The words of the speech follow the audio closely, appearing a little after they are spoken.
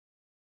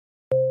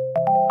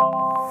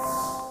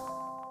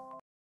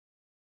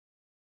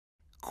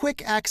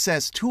Quick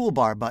Access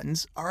Toolbar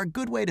buttons are a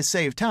good way to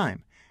save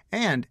time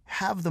and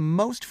have the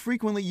most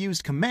frequently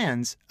used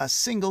commands a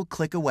single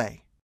click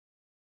away.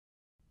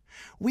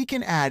 We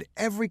can add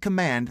every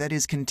command that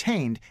is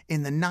contained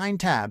in the 9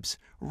 tabs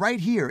right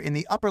here in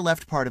the upper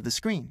left part of the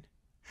screen.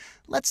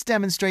 Let's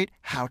demonstrate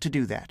how to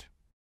do that.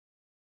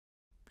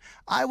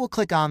 I will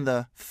click on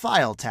the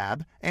File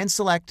tab and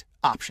select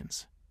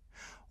Options.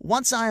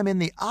 Once I am in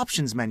the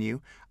Options menu,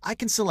 I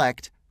can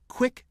select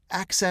Quick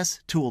Access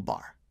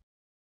Toolbar,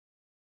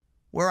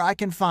 where I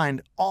can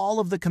find all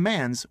of the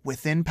commands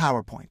within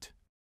PowerPoint.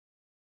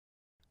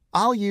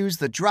 I'll use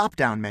the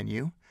drop-down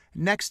menu,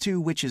 next to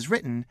which is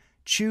written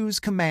Choose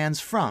Commands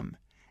From,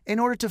 in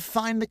order to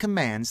find the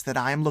commands that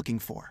I am looking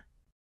for.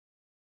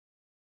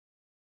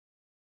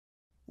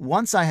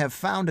 Once I have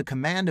found a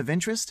command of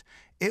interest,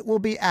 it will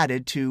be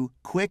added to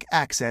Quick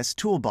Access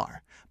Toolbar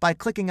by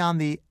clicking on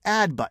the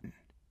Add button.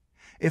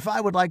 If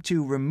I would like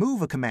to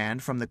remove a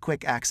command from the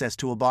Quick Access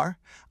Toolbar,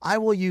 I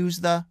will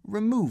use the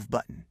Remove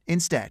button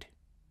instead.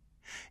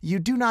 You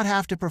do not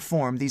have to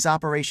perform these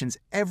operations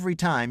every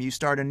time you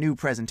start a new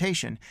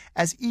presentation,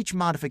 as each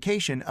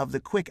modification of the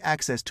Quick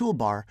Access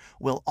Toolbar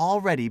will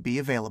already be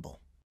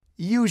available.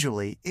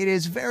 Usually, it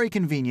is very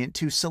convenient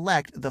to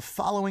select the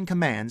following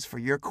commands for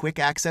your Quick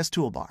Access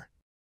Toolbar.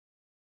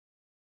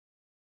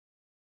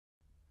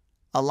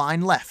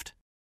 Align left,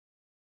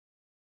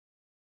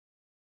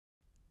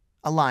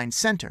 align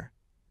center,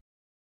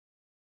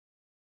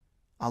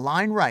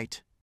 align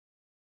right,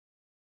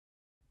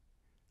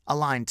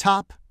 align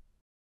top,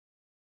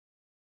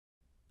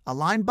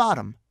 align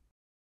bottom,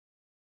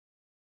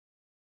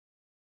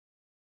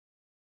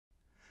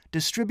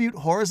 distribute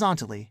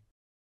horizontally,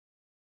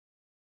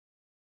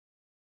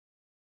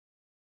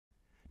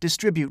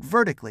 distribute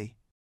vertically,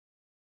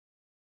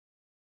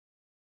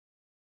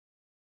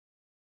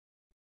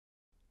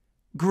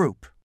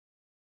 group.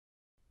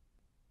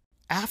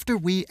 After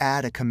we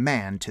add a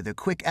command to the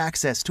Quick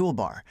Access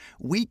Toolbar,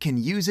 we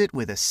can use it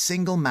with a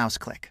single mouse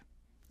click.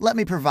 Let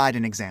me provide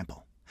an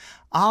example.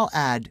 I'll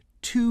add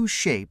 2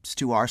 shapes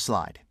to our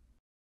slide.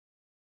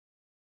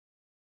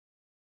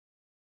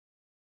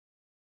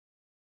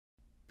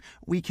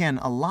 We can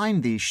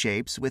align these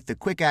shapes with the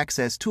Quick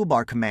Access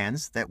Toolbar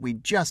commands that we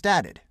just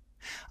added.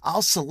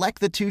 I'll select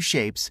the 2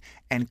 shapes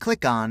and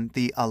click on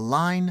the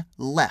Align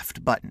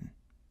Left button.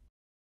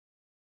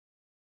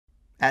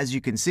 As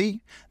you can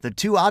see, the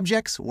 2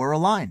 objects were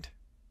aligned.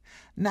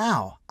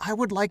 Now, I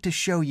would like to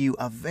show you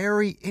a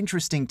very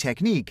interesting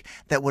technique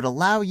that would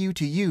allow you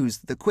to use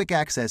the Quick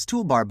Access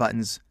Toolbar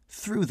buttons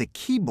through the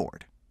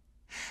keyboard.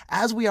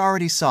 As we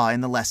already saw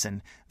in the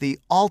lesson, the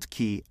Alt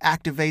key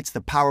activates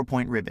the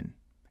PowerPoint ribbon.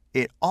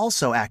 It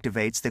also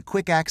activates the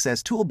Quick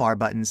Access Toolbar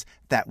buttons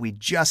that we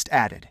just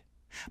added.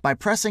 By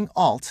pressing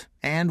Alt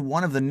and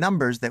one of the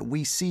numbers that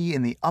we see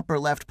in the upper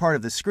left part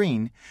of the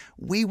screen,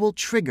 we will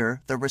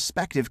trigger the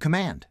respective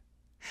command.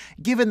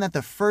 Given that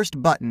the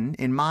first button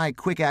in my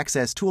Quick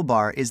Access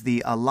Toolbar is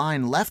the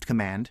Align Left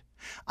command,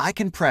 I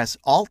can press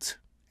Alt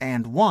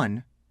and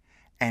 1,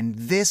 and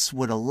this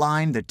would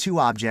align the 2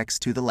 objects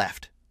to the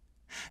left.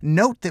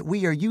 Note that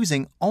we are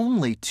using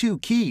only 2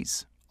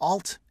 keys,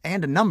 Alt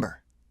and a number.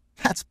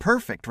 That's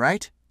perfect,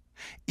 right?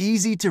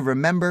 Easy to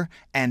remember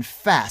and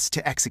fast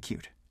to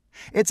execute.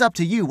 It's up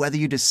to you whether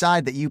you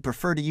decide that you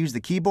prefer to use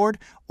the keyboard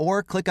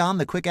or click on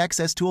the Quick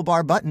Access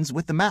Toolbar buttons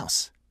with the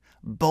mouse.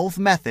 Both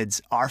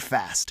methods are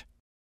fast.